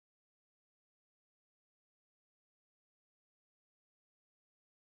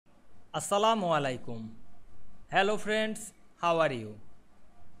Assalamu Walaikum. Hello friends, how are you?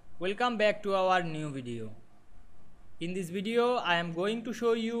 Welcome back to our new video. In this video, I am going to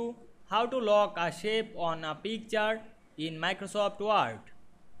show you how to lock a shape on a picture in Microsoft Word.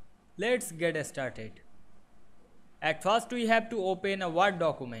 Let's get started. At first, we have to open a Word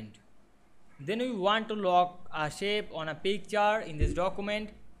document. Then we want to lock a shape on a picture in this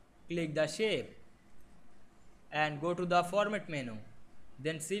document. Click the shape and go to the format menu.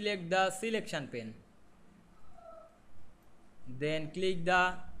 Then select the selection pane. Then click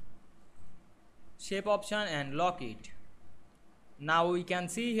the shape option and lock it. Now we can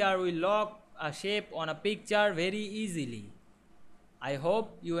see here we lock a shape on a picture very easily. I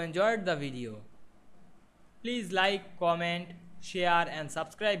hope you enjoyed the video. Please like, comment, share and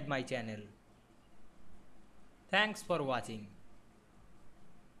subscribe my channel. Thanks for watching.